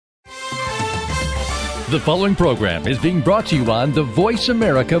The following program is being brought to you on the Voice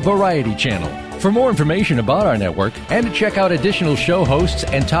America Variety Channel. For more information about our network and to check out additional show hosts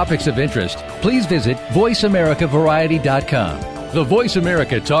and topics of interest, please visit voiceamericavariety.com. The Voice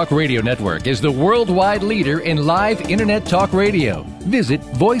America Talk Radio Network is the worldwide leader in live Internet talk radio. Visit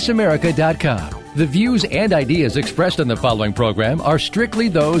voiceamerica.com. The views and ideas expressed on the following program are strictly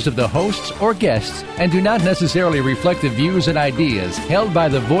those of the hosts or guests and do not necessarily reflect the views and ideas held by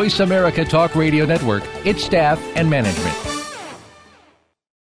the Voice America Talk Radio Network, its staff, and management.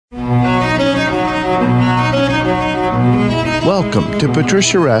 Welcome to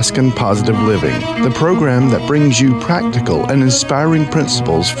Patricia Raskin Positive Living, the program that brings you practical and inspiring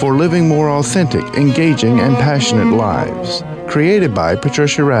principles for living more authentic, engaging, and passionate lives. Created by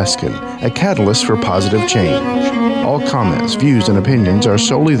Patricia Raskin, a catalyst for positive change. All comments, views, and opinions are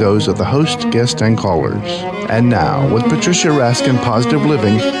solely those of the host, guest, and callers. And now, with Patricia Raskin Positive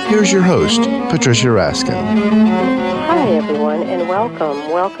Living, here's your host, Patricia Raskin. Hi, everyone, and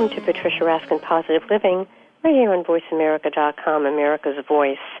welcome. Welcome to Patricia Raskin Positive Living, right here on voiceamerica.com, America's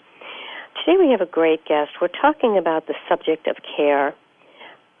Voice. Today we have a great guest. We're talking about the subject of care,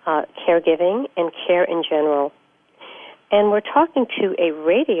 caregiving, and care in general. And we're talking to a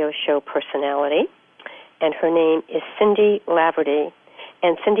radio show personality, and her name is Cindy Laverty.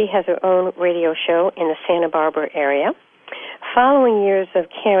 And Cindy has her own radio show in the Santa Barbara area. Following years of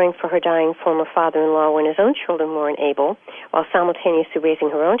caring for her dying former father-in-law when his own children weren't able, while simultaneously raising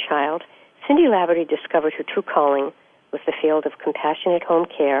her own child, Cindy Laverty discovered her true calling was the field of compassionate home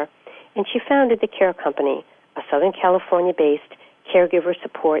care, and she founded the Care Company, a Southern California-based caregiver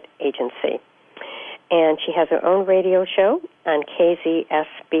support agency. And she has her own radio show on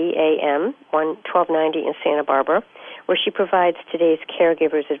KZSB-AM 1290 in Santa Barbara, where she provides today's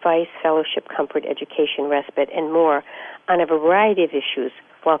caregivers advice, fellowship, comfort, education, respite, and more on a variety of issues.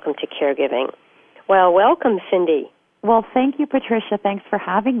 Welcome to Caregiving. Well, welcome, Cindy. Well, thank you, Patricia. Thanks for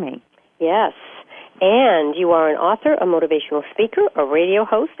having me. Yes. And you are an author, a motivational speaker, a radio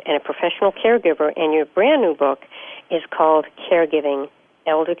host, and a professional caregiver, and your brand new book is called Caregiving,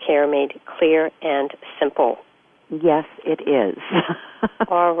 Eldercare Made Clear and Simple. Yes, it is.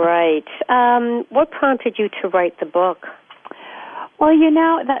 All right. What prompted you to write the book? Well,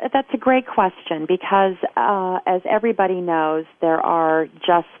 that's a great question because, as everybody knows, there are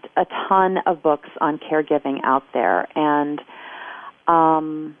just a ton of books on caregiving out there. And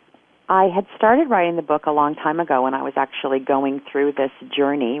I had started writing the book a long time ago when I was actually going through this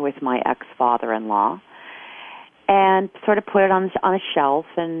journey with my ex-father-in-law, and sort of put it on a shelf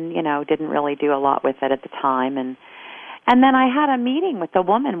and, didn't really do a lot with it at the time. And then I had a meeting with a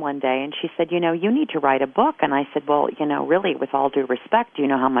woman one day, and she said, you need to write a book. And I said, well, really, with all due respect, do you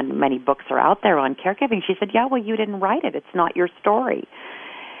know how many books are out there on caregiving? She said, yeah, well, you didn't write it. It's not your story.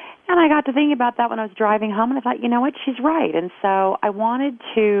 And I got to thinking about that when I was driving home, and I thought, you know what, she's right. And so I wanted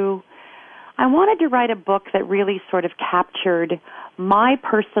to write a book that really sort of captured my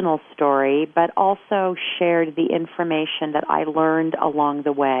personal story, but also shared the information that I learned along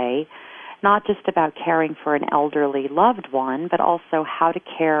the way, not just about caring for an elderly loved one, but also how to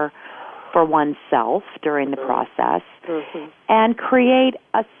care for oneself during the process, and create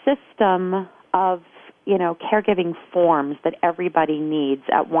a system of, caregiving forms that everybody needs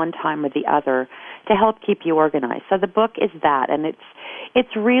at one time or the other to help keep you organized. So the book is that, and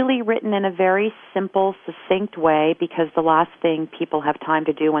it's really written in a very simple, succinct way, because the last thing people have time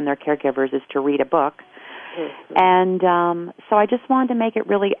to do when they're caregivers is to read a book. And so I just wanted to make it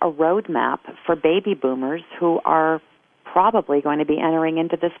really a roadmap for baby boomers who are probably going to be entering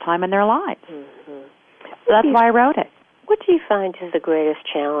into this time in their lives. So that's why I wrote it. What do you find is the greatest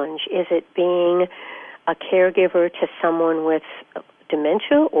challenge? Is it being a caregiver to someone with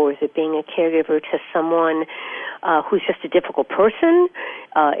dementia, or is it being a caregiver to someone who's just a difficult person?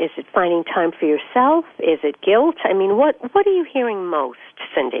 Is it finding time for yourself? Is it guilt? I mean, what are you hearing most,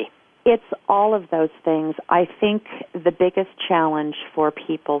 Cindy? It's all of those things. I think the biggest challenge for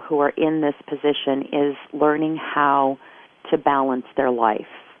people who are in this position is learning how to balance their life.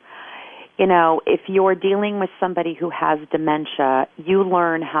 If you're dealing with somebody who has dementia, you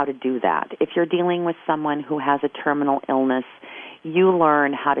learn how to do that. If you're dealing with someone who has a terminal illness, you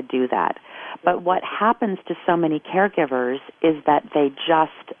learn how to do that. But what happens to so many caregivers is that they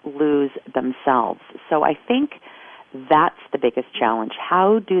just lose themselves. So I think that's the biggest challenge.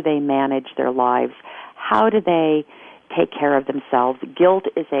 How do they manage their lives? How do they take care of themselves? Guilt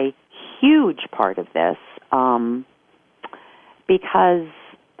is a huge part of this because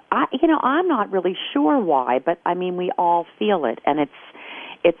I'm not really sure why, but I mean, we all feel it, and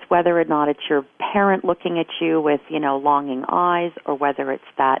it's whether or not it's your parent looking at you with, longing eyes, or whether it's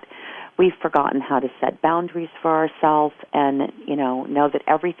that We've forgotten how to set boundaries for ourselves and, know that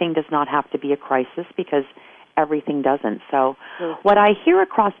everything does not have to be a crisis because everything doesn't. So what I hear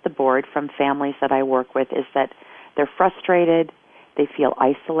across the board from families that I work with is that they're frustrated, they feel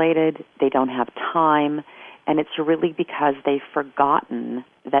isolated, they don't have time, and it's really because they've forgotten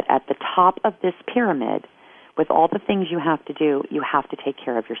that at the top of this pyramid, with all the things you have to do, you have to take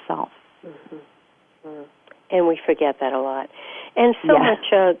care of yourself. And we forget that a lot. And so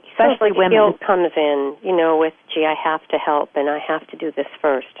much, especially women, guilt comes in, with, gee, I have to help and I have to do this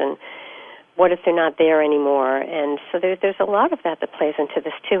first. And what if they're not there anymore? And so there's a lot of that plays into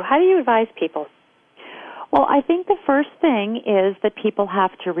this, too. How do you advise people? Well, I think the first thing is that people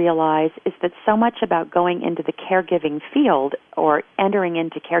have to realize is that so much about going into the caregiving field or entering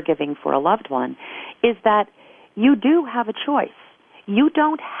into caregiving for a loved one is that you do have a choice. You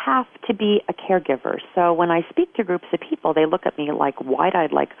don't have to be a caregiver. So when I speak to groups of people, they look at me like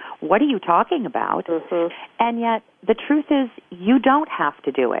wide-eyed, like, what are you talking about? And yet the truth is you don't have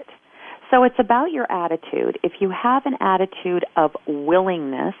to do it. So it's about your attitude. If you have an attitude of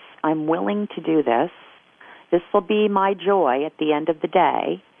willingness, I'm willing to do this, this will be my joy at the end of the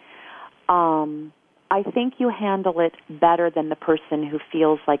day, I think you handle it better than the person who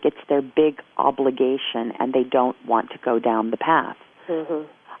feels like it's their big obligation and they don't want to go down the path. So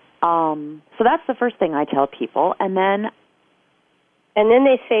that's the first thing I tell people. And then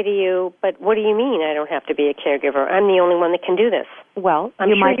they say to you, but what do you mean I don't have to be a caregiver? I'm the only one that can do this. Well, I'm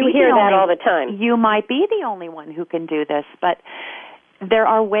sure you hear that all the time. You might be the only one who can do this, but there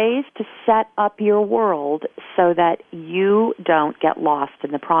are ways to set up your world so that you don't get lost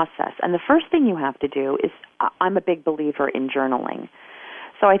in the process. And the first thing you have to do is, I'm a big believer in journaling.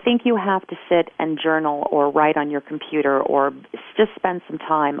 So I think you have to sit and journal or write on your computer or just spend some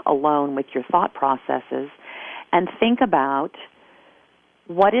time alone with your thought processes and think about,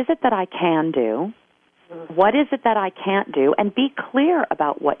 what is it that I can do? What is it that I can't do? And be clear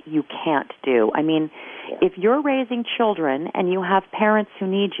about what you can't do. I mean, if you're raising children and you have parents who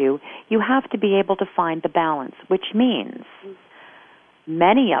need you, you have to be able to find the balance, which means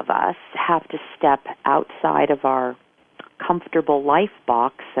many of us have to step outside of our comfortable life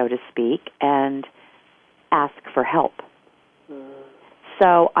box, so to speak, and ask for help.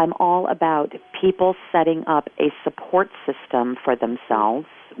 So I'm all about people setting up a support system for themselves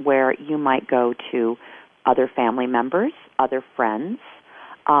where you might go to other family members, other friends,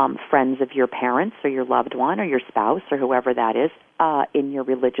 friends of your parents or your loved one or your spouse or whoever that is in your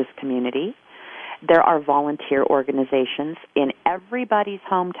religious community. There are volunteer organizations. In everybody's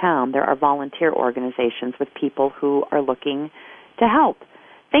hometown, there are volunteer organizations with people who are looking to help.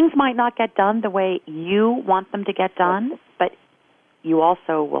 Things might not get done the way you want them to get done, but you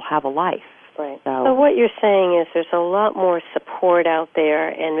also will have a life. Right. So what you're saying is there's a lot more support out there,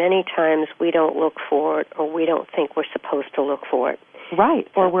 and many times we don't look for it or we don't think we're supposed to look for it. Right,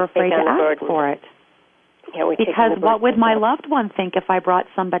 or we're afraid to ask for it. Yeah, because what would my loved one think if I brought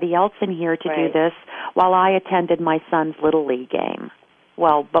somebody else in here to do this while I attended my son's Little League game?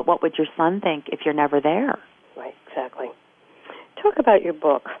 Well, but what would your son think if you're never there? Right, exactly. Talk about your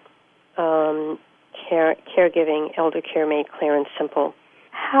book, Caregiving, Eldercare Made Clear and Simple,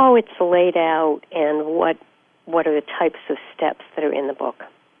 how it's laid out and what are the types of steps that are in the book.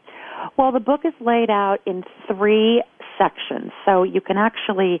 Well, the book is laid out in 3 sections, so you can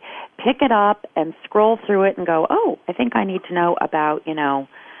actually pick it up and scroll through it and go, oh, I think I need to know about,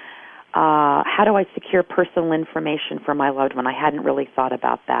 how do I secure personal information for my loved one? I hadn't really thought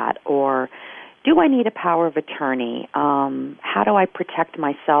about that. Or do I need a power of attorney? How do I protect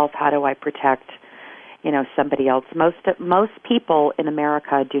myself? How do I protect somebody else? Most people in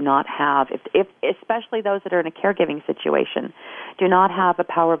America do not have, if especially those that are in a caregiving situation, do not have a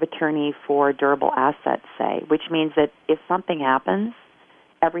power of attorney for durable assets, say, which means that if something happens,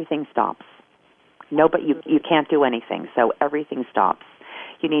 everything stops. You can't do anything, so everything stops.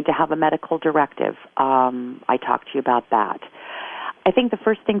 You need to have a medical directive. I talked to you about that. I think the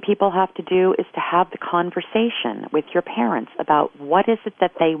first thing people have to do is to have the conversation with your parents about what is it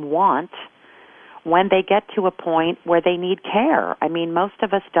that they want when they get to a point where they need care. I mean, most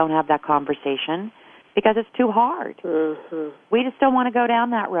of us don't have that conversation because it's too hard. We just don't want to go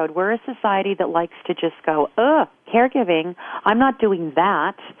down that road. We're a society that likes to just go, caregiving, I'm not doing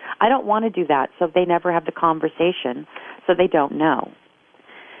that. I don't want to do that. So they never have the conversation, so they don't know.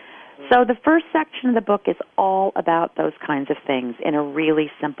 So the first section of the book is all about those kinds of things in a really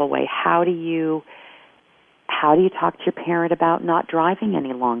simple way. How do you talk to your parent about not driving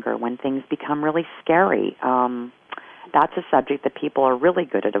any longer when things become really scary? That's a subject that people are really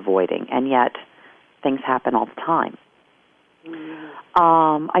good at avoiding, and yet things happen all the time.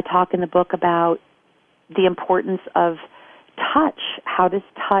 I talk in the book about the importance of touch. How does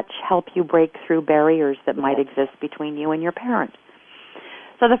touch help you break through barriers that might exist between you and your parent?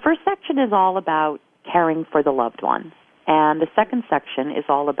 So the first section is all about caring for the loved one. And the second section is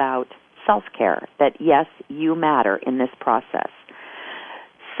all about self-care, that, yes, you matter in this process.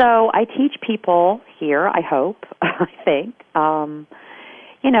 So I teach people here, I hope, I think,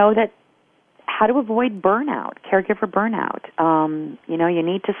 that how to avoid burnout, caregiver burnout. You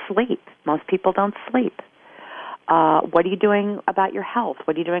need to sleep. Most people don't sleep. What are you doing about your health?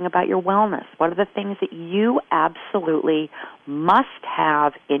 What are you doing about your wellness? What are the things that you absolutely must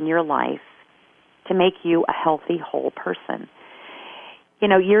have in your life to make you a healthy, whole person?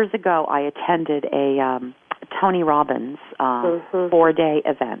 Years ago, I attended a Tony Robbins 4-day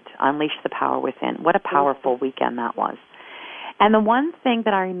event, Unleash the Power Within. What a powerful weekend that was. And the one thing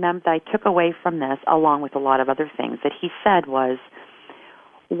that I remember that I took away from this, along with a lot of other things, that he said was,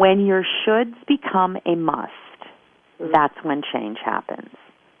 when your shoulds become a must, that's when change happens.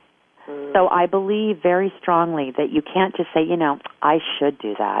 So I believe very strongly that you can't just say, I should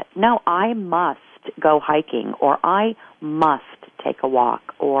do that. No, I must go hiking, or I must take a walk,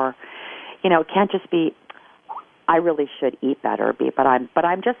 or, it can't just be, I really should eat better, but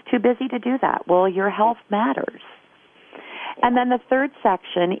I'm just too busy to do that. Well, your health matters. And then the third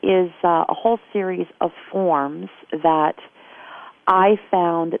section is a whole series of forms that I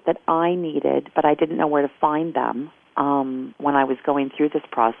found that I needed, but I didn't know where to find them when I was going through this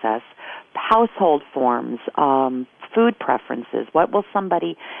process. Household forms, food preferences. What will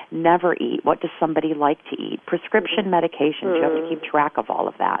somebody never eat? What does somebody like to eat? Prescription medications. You have to keep track of all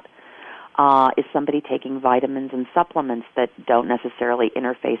of that. Is somebody taking vitamins and supplements that don't necessarily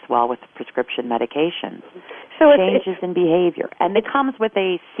interface well with prescription medications? So changes in behavior. And it comes with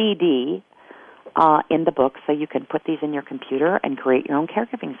a CD in the book, so you can put these in your computer and create your own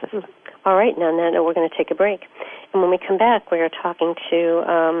caregiving system. All right. Now we're going to take a break. And when we come back, we are talking to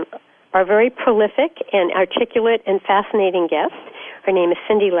our very prolific and articulate and fascinating guest. Her name is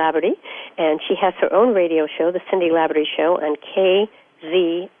Cindy Laverty, and she has her own radio show, The Cindy Laverty Show, on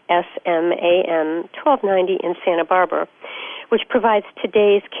KZSMAM 1290 in Santa Barbara, which provides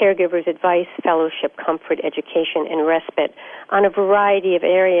today's caregivers advice, fellowship, comfort, education, and respite on a variety of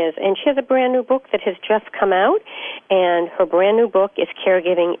areas. And she has a brand new book that has just come out, and her brand new book is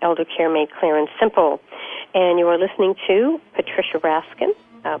Caregiving, Eldercare Made Clear and Simple. And you are listening to Patricia Raskin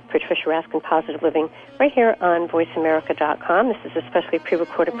Positive Living, right here on VoiceAmerica.com. This is a specially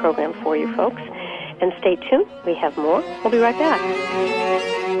pre-recorded program for you folks. And stay tuned. We have more. We'll be right back.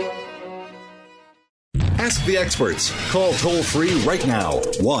 Ask the experts. Call toll-free right now,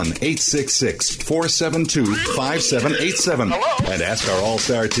 1-866-472-5787. And ask our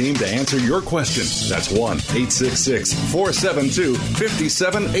all-star team to answer your question. That's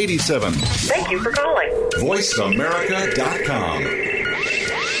 1-866-472-5787. Thank you for calling. VoiceAmerica.com.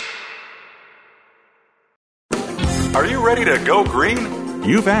 Are you ready to go green?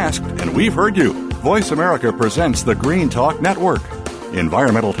 You've asked, and we've heard you. Voice America presents the Green Talk Network.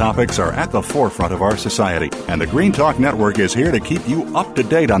 Environmental topics are at the forefront of our society, and the Green Talk Network is here to keep you up to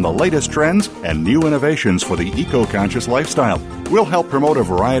date on the latest trends and new innovations for the eco-conscious lifestyle. We'll help promote a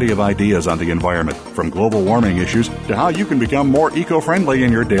variety of ideas on the environment, from global warming issues to how you can become more eco-friendly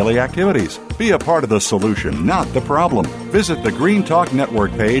in your daily activities. Be a part of the solution, not the problem. Visit the Green Talk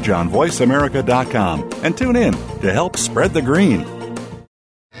Network page on VoiceAmerica.com and tune in to help spread the green.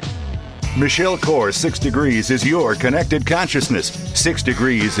 Michelle Corr's 6 Degrees is your connected consciousness. 6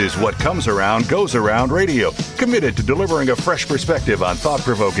 Degrees is what comes around, goes around radio. Committed to delivering a fresh perspective on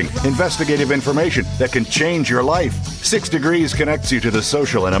thought-provoking, investigative information that can change your life. 6 Degrees connects you to the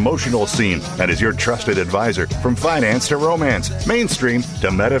social and emotional scene and is your trusted advisor from finance to romance, mainstream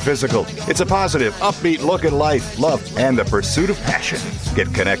to metaphysical. It's a positive, upbeat look at life, love, and the pursuit of passion.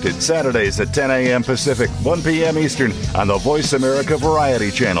 Get connected Saturdays at 10 a.m. Pacific, 1 p.m. Eastern on the Voice America Variety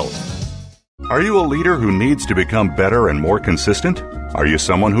Channel. Are you a leader who needs to become better and more consistent? Are you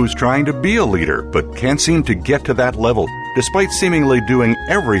someone who's trying to be a leader but can't seem to get to that level despite seemingly doing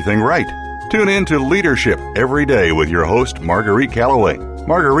everything right? Tune in to Leadership every day with your host, Marguerite Calloway.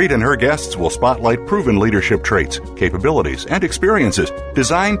 Marguerite and her guests will spotlight proven leadership traits, capabilities, and experiences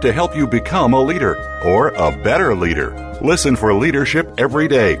designed to help you become a leader or a better leader. Listen for Leadership every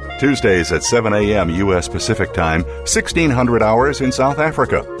day, Tuesdays at 7 a.m. U.S. Pacific Time, 1600 hours in South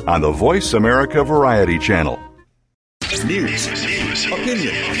Africa, on the Voice America Variety Channel. News,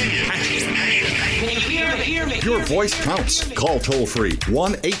 opinion, passion. Your voice counts. Call toll-free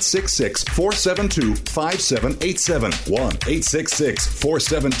 1-866-472-5787.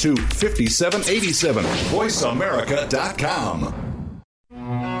 1-866-472-5787. VoiceAmerica.com.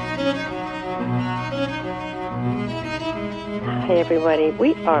 Hey, everybody.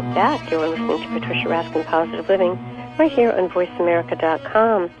 We are back. You're listening to Patricia Raskin Positive Living right here on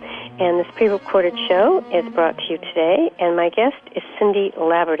VoiceAmerica.com. And this pre-recorded show is brought to you today, and my guest is Cindy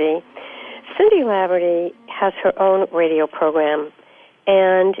Laverty. Cindy Laverty has her own radio program,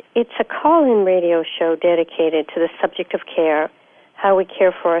 and it's a call-in radio show dedicated to the subject of care, how we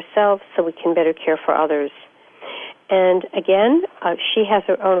care for ourselves so we can better care for others. And again, she has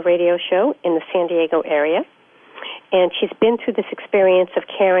her own radio show in the San Diego area, and she's been through this experience of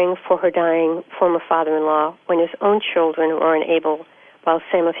caring for her dying former father-in-law when his own children were unable while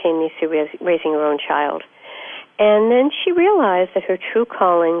simultaneously raising her own child. And then she realized that her true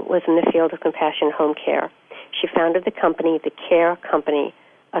calling was in the field of compassionate home care. She founded the company, The Care Company,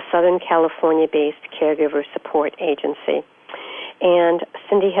 a Southern California-based caregiver support agency. And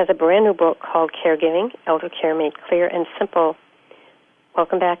Cindy has a brand new book called Caregiving, Eldercare Made Clear and Simple.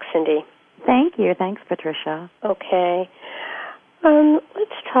 Welcome back, Cindy. Thank you. Thanks, Patricia. Okay.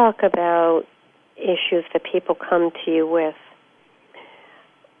 Let's talk about issues that people come to you with.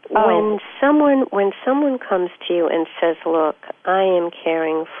 When someone comes to you and says, look, I am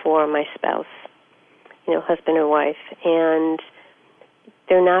caring for my spouse, husband or wife, and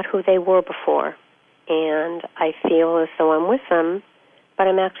they're not who they were before, and I feel as though I'm with them, but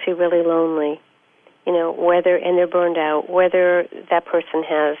I'm actually really lonely, and they're burned out, whether that person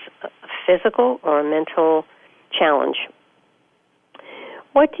has a physical or a mental challenge.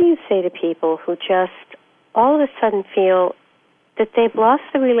 What do you say to people who just all of a sudden feel that they've lost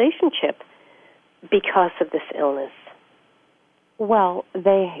the relationship because of this illness? Well,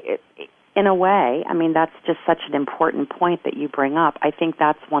 in a way, that's just such an important point that you bring up. I think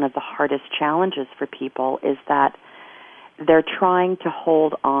that's one of the hardest challenges for people is that they're trying to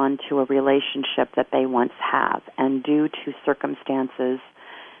hold on to a relationship that they once have, and due to circumstances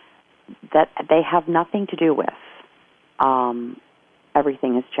that they have nothing to do with,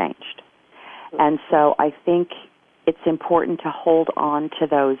 everything has changed. And so I think it's important to hold on to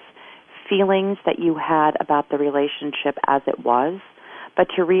those feelings that you had about the relationship as it was, but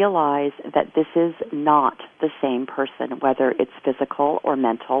to realize that this is not the same person, whether it's physical or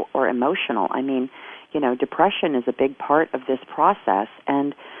mental or emotional. Depression is a big part of this process,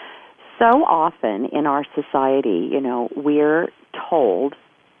 and so often in our society, we're told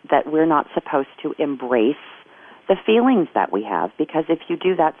that we're not supposed to embrace the feelings that we have, because if you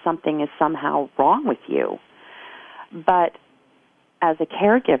do that, something is somehow wrong with you. But as a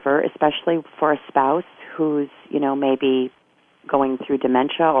caregiver, especially for a spouse who's, maybe going through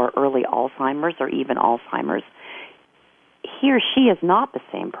dementia or early Alzheimer's or even Alzheimer's, he or she is not the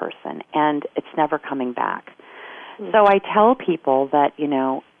same person, and it's never coming back. Mm-hmm. So I tell people that,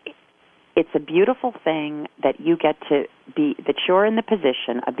 it's a beautiful thing that you get to be, that you're in the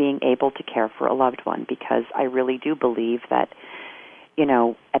position of being able to care for a loved one, because I really do believe that,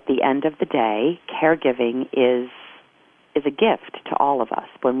 at the end of the day, caregiving is a gift to all of us.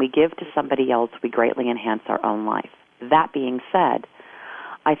 When we give to somebody else, we greatly enhance our own life. That being said,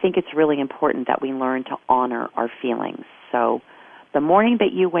 I think it's really important that we learn to honor our feelings. So the morning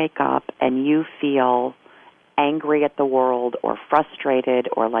that you wake up and you feel angry at the world or frustrated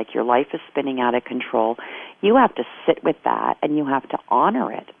or like your life is spinning out of control, you have to sit with that and you have to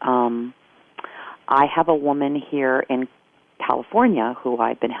honor it. I have a woman here in California who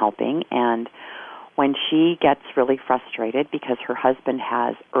I've been helping, and when she gets really frustrated because her husband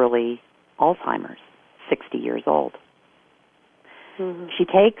has early Alzheimer's, 60 years old, she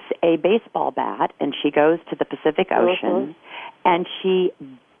takes a baseball bat and she goes to the Pacific Ocean and she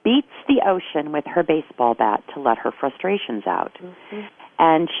beats the ocean with her baseball bat to let her frustrations out.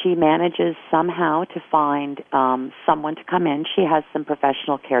 And she manages somehow to find someone to come in. She has some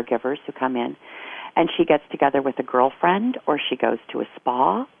professional caregivers who come in, and she gets together with a girlfriend, or she goes to a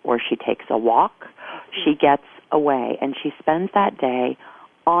spa, or she takes a walk. She gets away, and she spends that day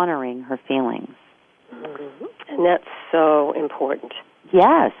honoring her feelings. And that's so important.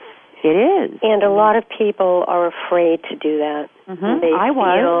 Yes, it is. And a lot of people are afraid to do that. I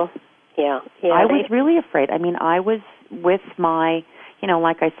was. I was really afraid. I was with my,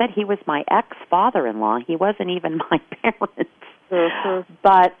 like I said, he was my ex-father-in-law. He wasn't even my parents.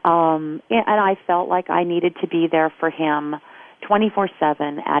 But, and I felt like I needed to be there for him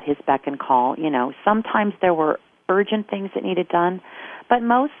 24/7 at his beck and call. Sometimes there were urgent things that needed done, but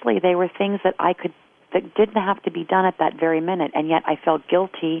mostly they were things that didn't have to be done at that very minute, and yet I felt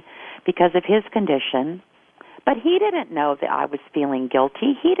guilty because of his condition. But he didn't know that I was feeling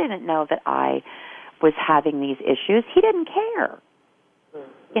guilty. He didn't know that I was having these issues. He didn't care.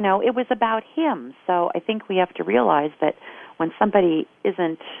 You know, it was about him. So I think we have to realize that when somebody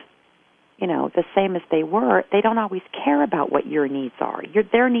isn't, you know, the same as they were, they don't always care about what your needs are.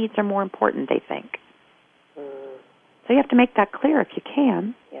 Their needs are more important, they think. So you have to make that clear if you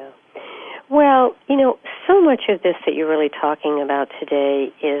can. Yeah. Well, you know, so much of this that you're really talking about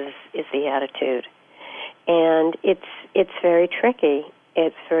today is the attitude. And it's very tricky.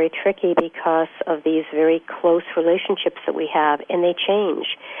 It's very tricky because of these very close relationships that we have, and they change,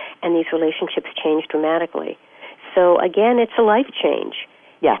 and these relationships change dramatically. So, again, it's a life change.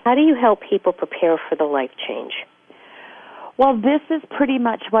 Yeah. How do you help people prepare for the life change? Well, this is pretty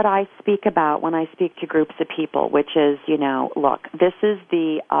much what I speak about when I speak to groups of people, which is, you know, look, this is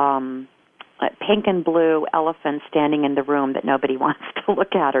the pink and blue elephant standing in the room that nobody wants to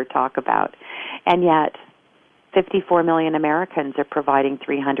look at or talk about. And yet 54 million Americans are providing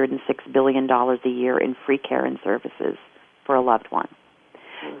 $306 billion a year in free care and services for a loved one.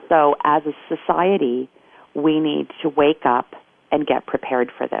 So as a society, we need to wake up and get prepared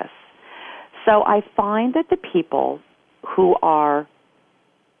for this. So I find that the people who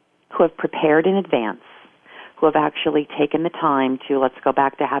have prepared in advance, who have actually taken the time to, let's go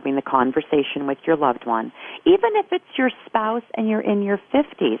back to having the conversation with your loved one, even if it's your spouse and you're in your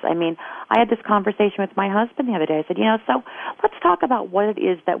 50s. I mean, I had this conversation with my husband the other day. I said, you know, so let's talk about what it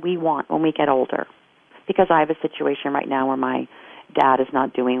is that we want when we get older. Because I have a situation right now where my dad is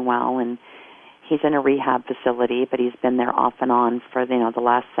not doing well, and he's in a rehab facility, but he's been there off and on for, you know, the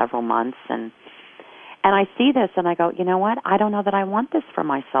last several months. And I see this, and I go, you know what? I don't know that I want this for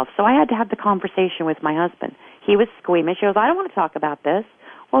myself. So I had to have the conversation with my husband. He was squeamish. He goes, I don't want to talk about this.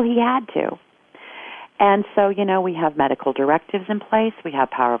 Well, he had to. And so, you know, we have medical directives in place. We have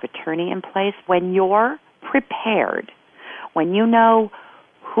power of attorney in place. When you're prepared, when you know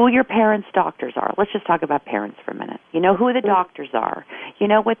who your parents' doctors are, let's just talk about parents for a minute. You know who the doctors are. You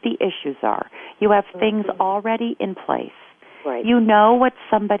know what the issues are. You have things already in place. Right. You know what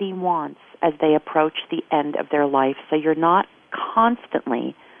somebody wants as they approach the end of their life, so you're not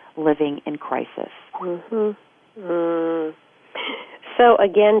constantly living in crisis. So,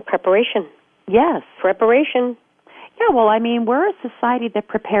 again, preparation. Yes. Preparation. Yeah, well, I mean, we're a society that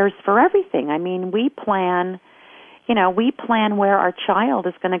prepares for everything. I mean, we plan where our child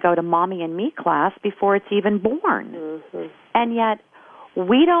is going to go to mommy and me class before it's even born. And yet,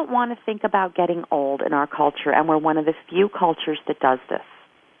 we don't want to think about getting old in our culture, and we're one of the few cultures that does this.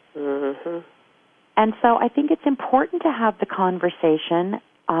 And so I think it's important to have the conversation,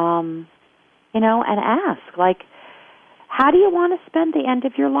 you know, and ask, like, how do you want to spend the end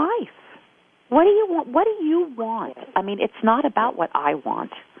of your life? What do you want? What do you want? I mean, it's not about what I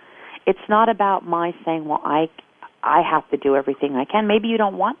want. It's not about my saying, well, I have to do everything I can. Maybe you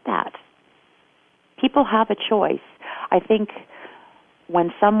don't want that. People have a choice. I think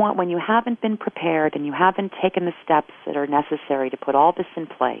when you haven't been prepared and you haven't taken the steps that are necessary to put all this in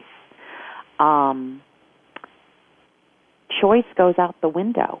place, choice goes out the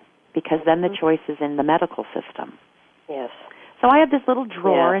window, because then the choice is in the medical system. Yes. So I have this little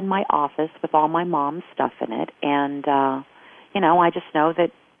drawer in my office with all my mom's stuff in it, and, you know, I just know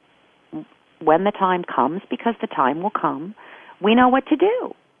that when the time comes, because the time will come, we know what to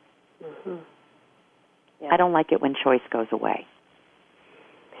do. I don't like it when choice goes away.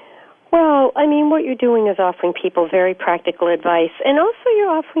 Well, I mean, what you're doing is offering people very practical advice, and also you're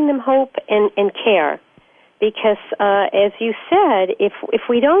offering them hope and care. Because, as you said, if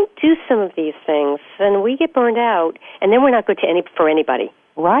we don't do some of these things, then we get burned out, and then we're not good for anybody.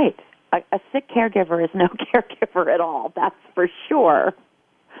 Right. A sick caregiver is no caregiver at all, that's for sure.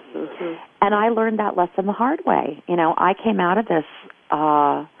 And I learned that lesson the hard way. You know, I came out of this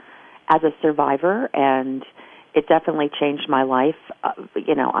as a survivor, and it definitely changed my life.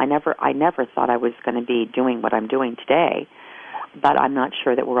 You know, I never thought I was going to be doing what I'm doing today, but I'm not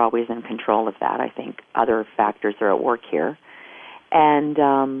sure that we're always in control of that. I think other factors are at work here.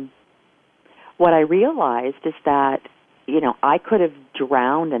 And what I realized is that, you know, I could have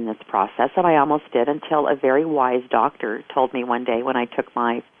drowned in this process, and I almost did, until a very wise doctor told me one day when I took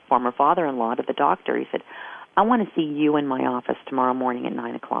my former father-in-law to the doctor. He said, I want to see you in my office tomorrow morning at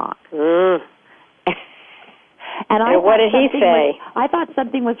 9 o'clock. And what did he say? I thought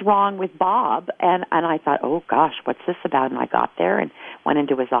something was wrong with Bob, and I thought, oh, gosh, what's this about? And I got there and went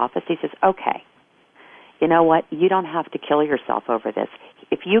into his office. He says, okay, you know what? You don't have to kill yourself over this.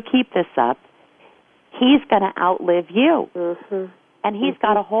 If you keep this up, he's going to outlive you. And he's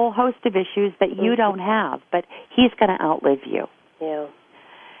got a whole host of issues that you don't have, but he's going to outlive you. Yeah.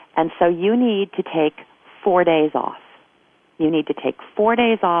 And so you need to take 4 days off. You need to take 4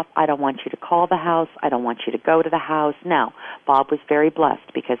 days off. I don't want you to call the house. I don't want you to go to the house. Now, Bob was very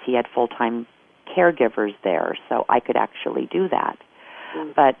blessed because he had full-time caregivers there, so I could actually do that.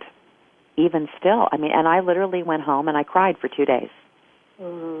 But even still, I mean, and I literally went home and I cried for 2 days.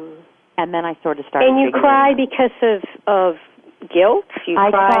 And then I sort of started. And you cried because of guilt? I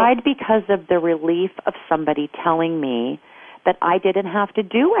cried because of the relief of somebody telling me that I didn't have to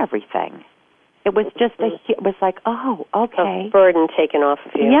do everything. It was just it was like, oh, okay. A burden taken off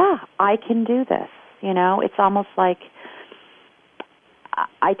of you. Yeah, I can do this. You know, it's almost like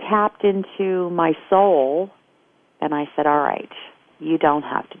I tapped into my soul and I said, all right, you don't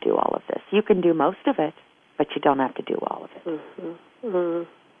have to do all of this. You can do most of it, but you don't have to do all of it.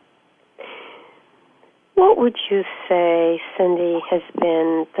 What would you say, Cindy, has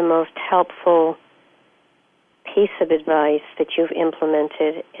been the most helpful piece of advice that you've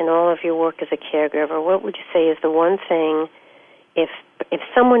implemented in all of your work as a caregiver? What would you say is the one thing, if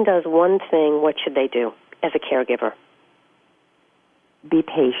someone does one thing, what should they do as a caregiver? Be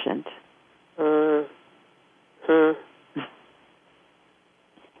patient.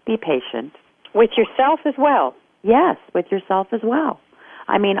 Be patient. With yourself as well? Yes, with yourself as well.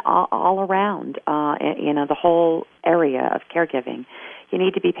 I mean, all around, the whole area of caregiving, you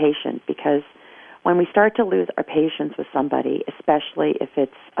need to be patient, because when we start to lose our patience with somebody, especially if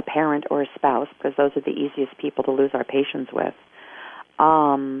it's a parent or a spouse, because those are the easiest people to lose our patience with,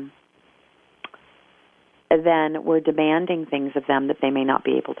 then we're demanding things of them that they may not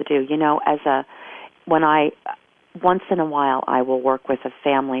be able to do. You know, once in a while I will work with a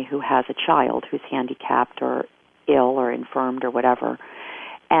family who has a child who's handicapped or ill or infirmed or whatever,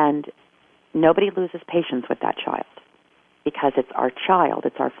 and nobody loses patience with that child because it's our child,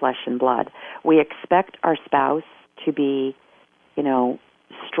 it's our flesh and blood. We expect our spouse to be,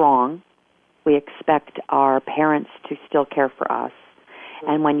 strong. We expect our parents to still care for us.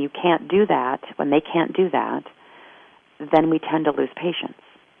 And when they can't do that, then we tend to lose patience.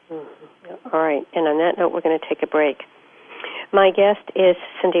 All right, and on that note, we're going to take a break. My guest is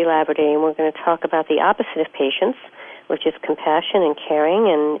Cindy Laverty, and we're going to talk about the opposite of patience, which is compassion and caring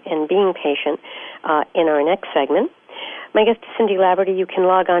and being patient in our next segment. My guest is Cindy Laverty. You can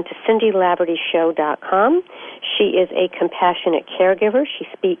log on to CindyLavertyShow.com. She is a compassionate caregiver. She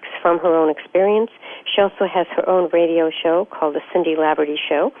speaks from her own experience. She also has her own radio show called The Cindy Laverty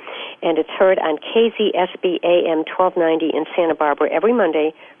Show, and it's heard on KZSB AM 1290 in Santa Barbara every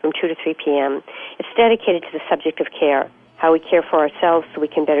Monday from 2 to 3 p.m. It's dedicated to the subject of care, how we care for ourselves so we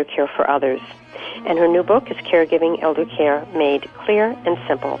can better care for others. And her new book is Caregiving, Eldercare Made Clear and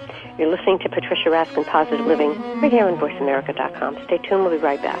Simple. You're listening to Patricia Raskin Positive Living right here on VoiceAmerica.com. Stay tuned. We'll be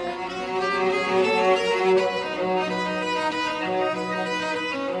right back.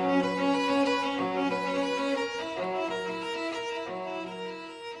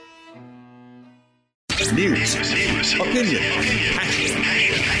 News, opinion,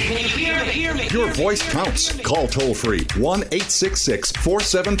 your voice counts. Call toll-free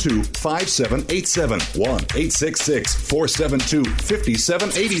 1-866-472-5787.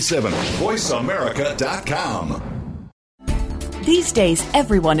 1-866-472-5787. VoiceAmerica.com. These days,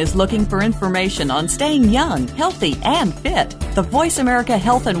 everyone is looking for information on staying young, healthy, and fit. The Voice America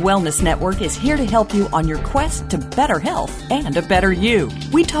Health and Wellness Network is here to help you on your quest to better health and a better you.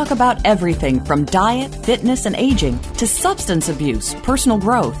 We talk about everything from diet, fitness, and aging to substance abuse, personal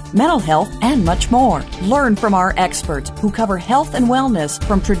growth, mental health, and much more. Learn from our experts who cover health and wellness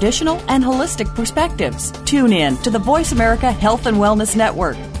from traditional and holistic perspectives. Tune in to the Voice America Health and Wellness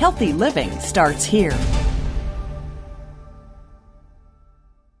Network. Healthy living starts here.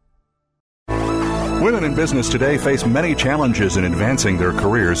 Women in business today face many challenges in advancing their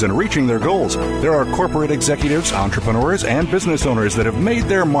careers and reaching their goals. There are corporate executives, entrepreneurs, and business owners that have made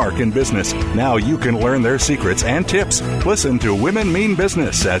their mark in business. Now you can learn their secrets and tips. Listen to Women Mean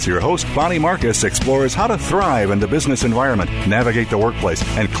Business as your host, Bonnie Marcus, explores how to thrive in the business environment, navigate the workplace,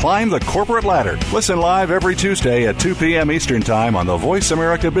 and climb the corporate ladder. Listen live every Tuesday at 2 p.m. Eastern Time on the Voice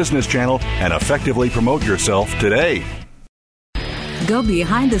America Business Channel and effectively promote yourself today. Go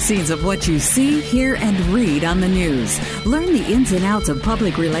behind the scenes of what you see, hear, and read on the news. Learn the ins and outs of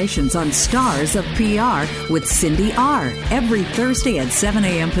public relations on Stars of PR with Cindy R. every Thursday at 7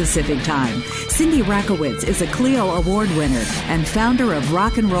 a.m. Pacific Time. Cindy Rakowitz is a Clio Award winner and founder of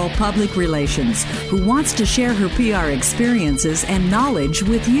Rock and Roll Public Relations, who wants to share her PR experiences and knowledge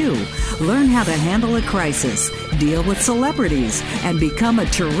with you. Learn how to handle a crisis, deal with celebrities, and become a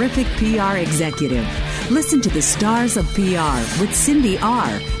terrific PR executive. Listen to the Stars of PR with Cindy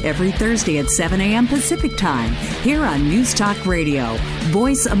R. every Thursday at 7 a.m. Pacific Time here on News Talk Radio,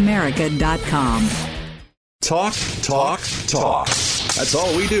 voiceamerica.com. Talk, talk, talk. That's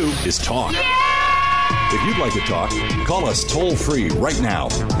all we do is talk. If you'd like to talk, call us toll-free right now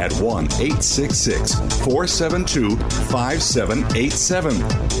at 1-866-472-5787.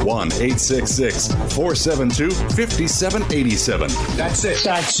 1-866-472-5787. That's it.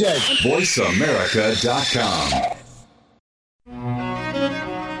 VoiceAmerica.com.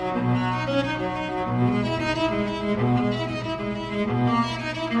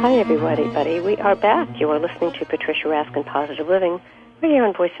 Hi, everybody. We are back. You are listening to Patricia Raskin Positive Living right here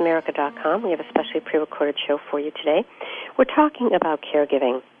on voiceamerica.com. We have a specially pre-recorded show for you today. We're talking about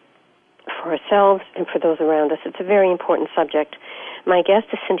caregiving for ourselves and for those around us. It's a very important subject. My guest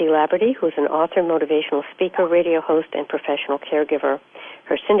is Cindy Laverty, who's an author, motivational speaker, radio host, and professional caregiver.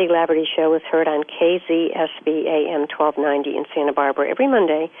 Her Cindy Laverty show is heard on KZSB AM 1290 in Santa Barbara every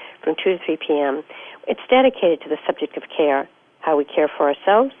Monday from 2 to 3 p.m. It's dedicated to the subject of care, how we care for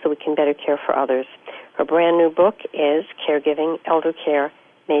ourselves so we can better care for others. Her brand new book is Caregiving, Eldercare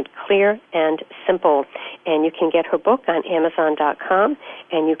Made Clear and Simple. And you can get her book on Amazon.com,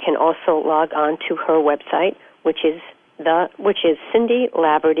 and you can also log on to her website, which is Cindy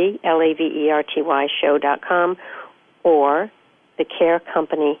Laverty, Laverty show.com, or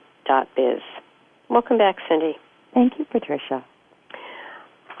thecarecompany.biz. Welcome back, Cindy. Thank you, Patricia.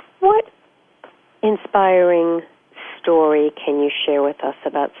 What inspiring story can you share with us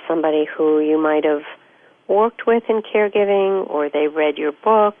about somebody who you might have worked with in caregiving, or they read your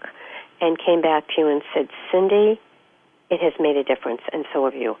book and came back to you and said, Cindy, it has made a difference, and so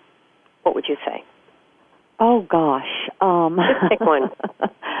have you? What would you say? Oh, gosh. Just pick one.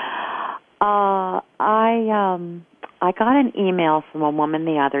 I got an email from a woman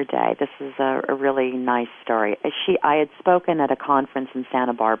the other day. This is a really nice story. I had spoken at a conference in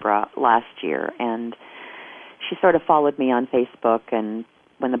Santa Barbara last year, and she sort of followed me on Facebook, and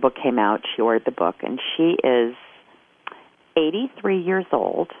when the book came out, she ordered the book, and she is 83 years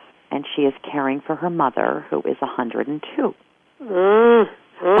old, and she is caring for her mother, who is 102.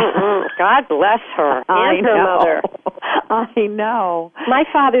 God bless her and her mother. I know. My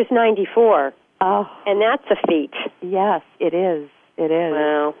father's 94. Oh. And that's a feat. Yes, it is. It is.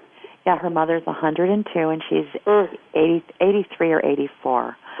 Wow. Yeah, her mother's 102, and she's 83 or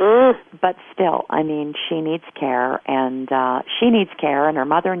 84. But still, I mean, she needs care, and her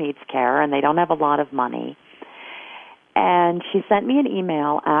mother needs care, and they don't have a lot of money. And she sent me an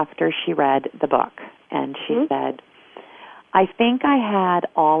email after she read the book, and she said, I think I had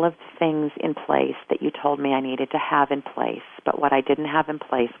all of the things in place that you told me I needed to have in place, but what I didn't have in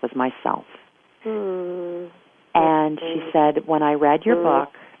place was myself. And she said, when I read your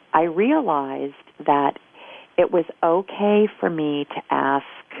book, I realized that it was okay for me to ask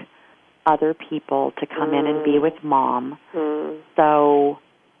other people to come in and be with Mom so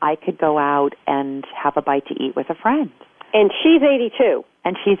I could go out and have a bite to eat with a friend. And she's 82.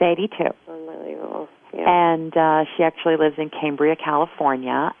 And she's 82. Unbelievable. Yeah. And she actually lives in Cambria,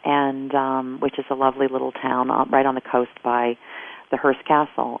 California, and which is a lovely little town right on the coast by the Hearst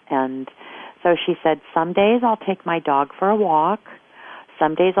Castle. And so she said, some days I'll take my dog for a walk.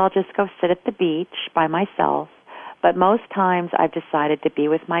 Some days I'll just go sit at the beach by myself. But most times I've decided to be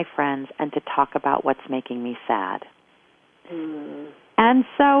with my friends and to talk about what's making me sad. And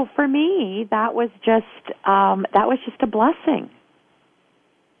so for me, that was just a blessing.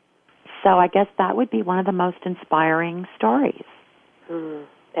 So I guess that would be one of the most inspiring stories.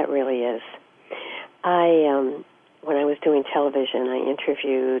 That really is. When I was doing television, I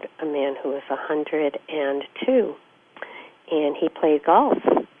interviewed a man who was 102, and he played golf.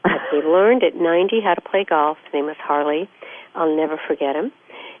 He learned at 90 how to play golf. His name was Harley. I'll never forget him.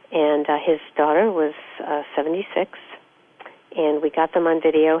 And his daughter was 76, and we got them on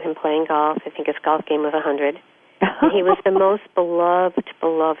video, him playing golf. I think his golf game was 100. He was the most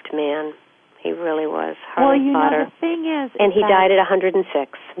beloved man. He really was. Harley Potter. The thing is... And he died at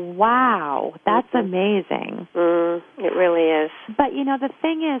 106. Wow, that's amazing. It really is. But, the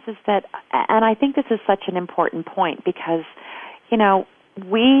thing is that, and I think this is such an important point because, if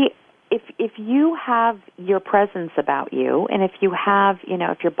you have your presence about you, and if you have,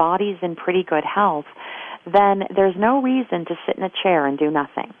 if your body's in pretty good health, then there's no reason to sit in a chair and do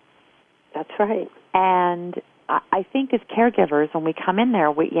nothing. That's right. And I think as caregivers, when we come in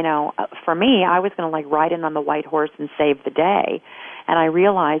there, for me, I was going to ride in on the white horse and save the day. And I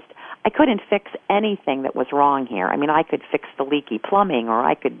realized I couldn't fix anything that was wrong here. I mean, I could fix the leaky plumbing or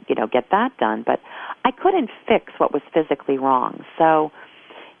I could, get that done, but I couldn't fix what was physically wrong. So,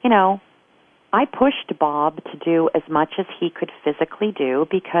 I pushed Bob to do as much as he could physically do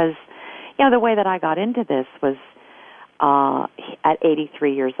because, the way that I got into this was at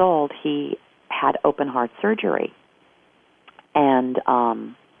 83 years old, he had open heart surgery. And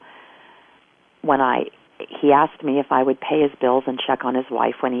he asked me if I would pay his bills and check on his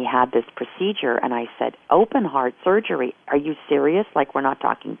wife when he had this procedure, and I said, open heart surgery? Are you serious? Like, we're not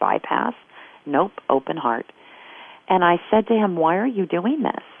talking bypass? Nope, open heart. And I said to him, why are you doing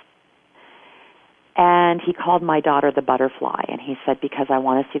this? And he called my daughter the butterfly, and he said, because I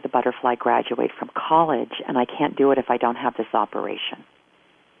want to see the butterfly graduate from college, and I can't do it if I don't have this operation.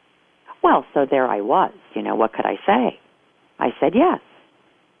 Well, so there I was. What could I say? I said yes.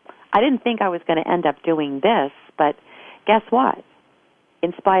 I didn't think I was going to end up doing this, but guess what?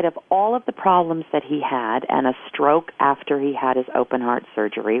 In spite of all of the problems that he had and a stroke after he had his open heart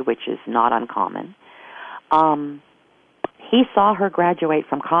surgery, which is not uncommon, he saw her graduate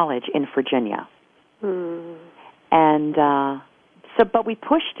from college in Virginia. And but we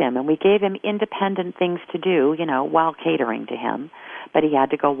pushed him and we gave him independent things to do, while catering to him. But he had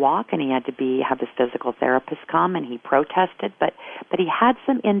to go walk, and he had to have his physical therapist come, and he protested. But he had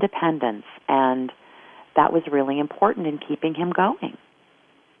some independence, and that was really important in keeping him going.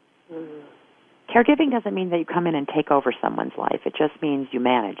 Caregiving doesn't mean that you come in and take over someone's life. It just means you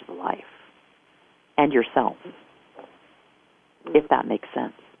manage the life and yourself, if that makes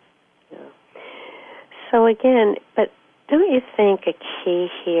sense. Yeah. So again, but don't you think a key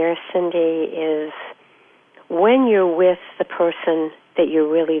here, Cindy, is when you're with the person that you're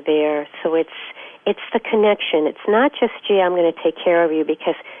really there? So it's the connection. It's not just, gee, I'm going to take care of you,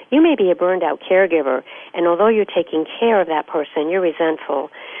 because you may be a burned-out caregiver, and although you're taking care of that person, you're resentful.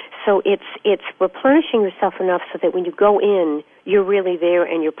 So it's replenishing yourself enough so that when you go in, you're really there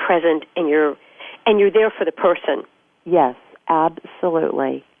and you're present and you're there for the person. Yes,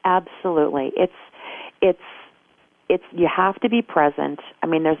 absolutely, absolutely. It's you have to be present. I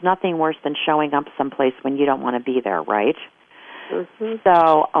mean, there's nothing worse than showing up someplace when you don't want to be there, right? Mm-hmm.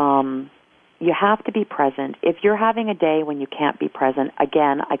 So you have to be present. If you're having a day when you can't be present,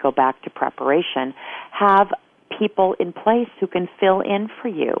 again, I go back to preparation. Have people in place who can fill in for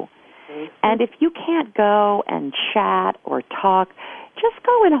you. Mm-hmm. And if you can't go and chat or talk, just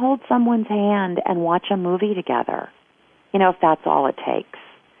go and hold someone's hand and watch a movie together, if that's all it takes.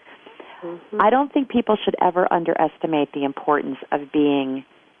 Mm-hmm. I don't think people should ever underestimate the importance of being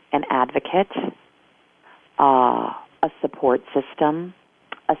an advocate, a support system,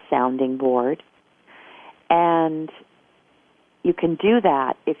 a sounding board. And you can do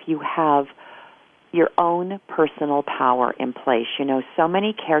that if you have your own personal power in place. So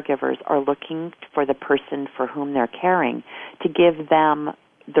many caregivers are looking for the person for whom they're caring to give them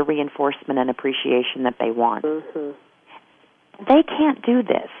the reinforcement and appreciation that they want. Mm-hmm. They can't do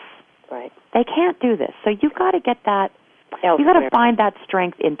this. Right. They can't do this. So you've got to get that. You've got to find that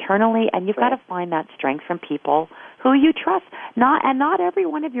strength internally, and you've got to find that strength from people who you trust. Not every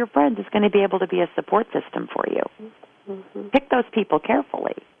one of your friends is going to be able to be a support system for you. Mm-hmm. Pick those people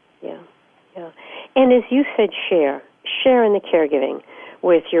carefully. Yeah. And as you said, share in the caregiving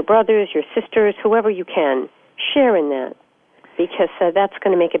with your brothers, your sisters, whoever you can. Share in that, because that's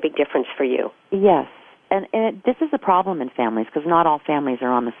going to make a big difference for you. Yes. And this is a problem in families, because not all families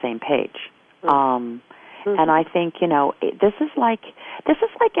are on the same page. Mm-hmm. And I think, this is like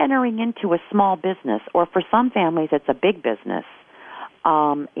entering into a small business, or for some families it's a big business.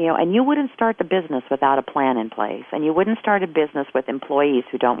 And you wouldn't start the business without a plan in place, and you wouldn't start a business with employees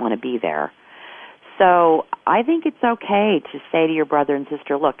who don't want to be there. So I think it's okay to say to your brother and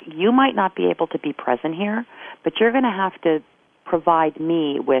sister, look, you might not be able to be present here, but you're going to have to provide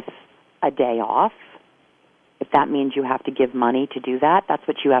me with a day off. If that means you have to give money to do that, that's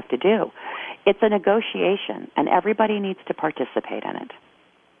what you have to do. It's a negotiation, and everybody needs to participate in it.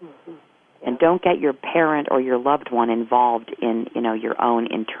 Mm-hmm. Yeah. And don't get your parent or your loved one involved in, your own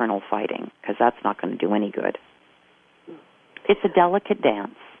internal fighting, because that's not going to do any good. It's a delicate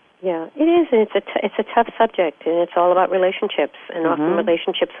dance. Yeah, it is, and it's a tough subject, and it's all about relationships, and mm-hmm. often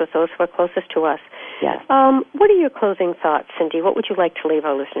relationships with those who are closest to us. Yes. What are your closing thoughts, Cindy? What would you like to leave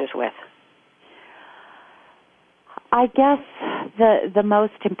our listeners with? I guess the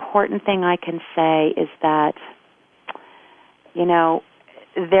most important thing I can say is that,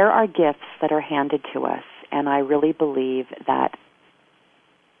 there are gifts that are handed to us, and I really believe that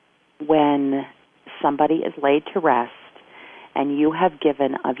when somebody is laid to rest and you have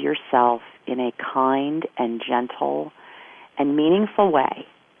given of yourself in a kind and gentle and meaningful way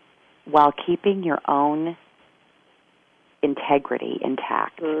while keeping your own integrity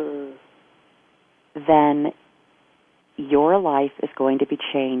intact, then your life is going to be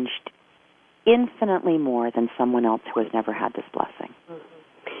changed infinitely more than someone else who has never had this blessing. Mm-hmm.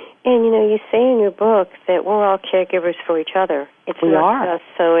 And, you say in your book that we're all caregivers for each other. We are.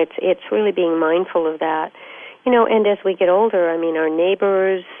 So it's really being mindful of that. And as we get older, our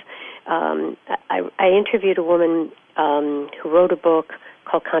neighbors, I interviewed a woman who wrote a book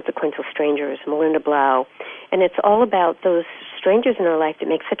called Consequential Strangers, Melinda Blau, and it's all about those strangers in our life that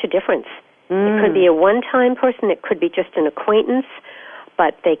make such a difference. It could be a one-time person, it could be just an acquaintance,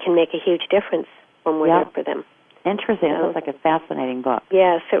 but they can make a huge difference when we're there for them. Interesting. It looks like a fascinating book.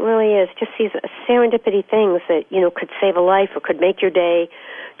 Yes, it really is. Just these serendipity things that, could save a life or could make your day,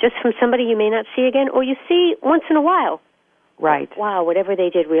 just from somebody you may not see again or you see once in a while. Right. Wow, whatever they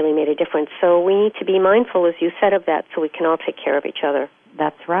did really made a difference. So we need to be mindful, as you said, of that so we can all take care of each other.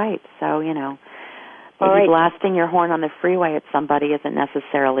 That's right. So, maybe blasting your horn on the freeway at somebody isn't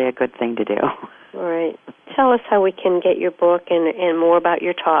necessarily a good thing to do. All right. Tell us how we can get your book and more about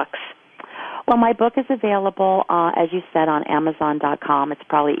your talks. Well, my book is available, as you said, on Amazon.com. It's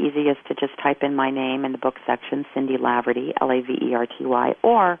probably easiest to just type in my name in the book section, Cindy Laverty, Laverty,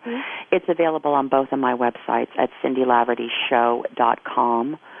 or it's available on both of my websites at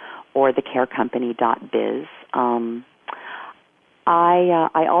cindylavertyshow.com or thecarecompany.biz.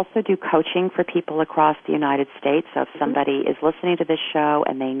 I also do coaching for people across the United States. So if somebody is listening to this show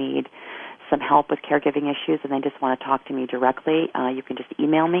and they need some help with caregiving issues and they just want to talk to me directly, you can just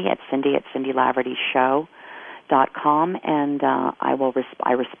email me at cindy@cindylavertyshow.com, and I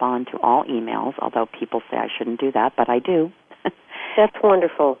respond to all emails, although people say I shouldn't do that, but I do. That's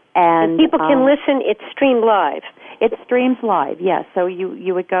wonderful. And people can listen. It's streamed live. It streams live, yes. So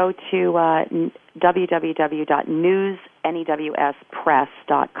you would go to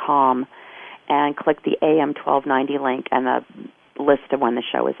www.newspress.com and click the AM 1290 link, and the list of when the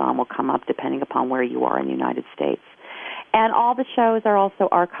show is on will come up depending upon where you are in the United States. And all the shows are also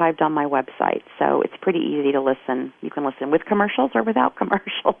archived on my website, so it's pretty easy to listen. You can listen with commercials or without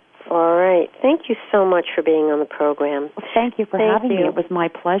commercials. All right. Thank you so much for being on the program. Well, thank you for having me. It was my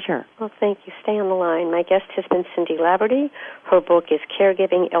pleasure. Well, thank you. Stay on the line. My guest has been Cindy Laverty. Her book is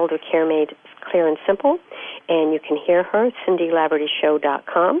Caregiving, Eldercare Made Clear and Simple, and you can hear her at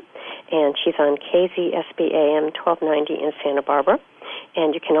cindylavertyshow.com, and she's on KZSB-AM 1290 in Santa Barbara,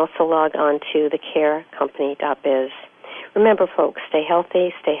 and you can also log on to thecarecompany.biz. Remember, folks, stay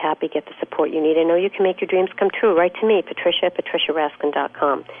healthy, stay happy, get the support you need. I know you can make your dreams come true. Write to me, Patricia at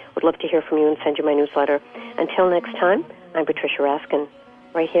patriciaraskin.com. Would love to hear from you and send you my newsletter. Until next time, I'm Patricia Raskin,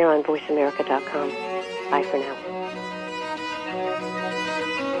 right here on voiceamerica.com. Bye for now.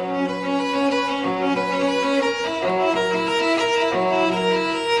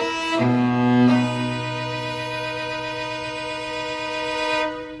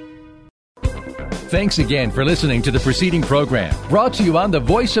 Thanks again for listening to the preceding program, brought to you on the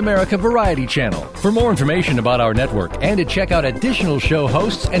Voice America Variety Channel. For more information about our network and to check out additional show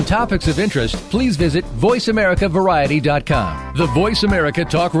hosts and topics of interest, please visit voiceamericavariety.com. The Voice America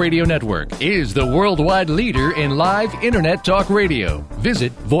Talk Radio Network is the worldwide leader in live Internet talk radio.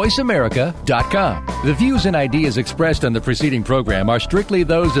 Visit voiceamerica.com. The views and ideas expressed on the preceding program are strictly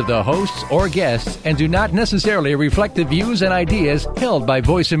those of the hosts or guests and do not necessarily reflect the views and ideas held by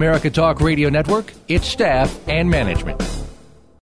Voice America Talk Radio Network, its staff, and management.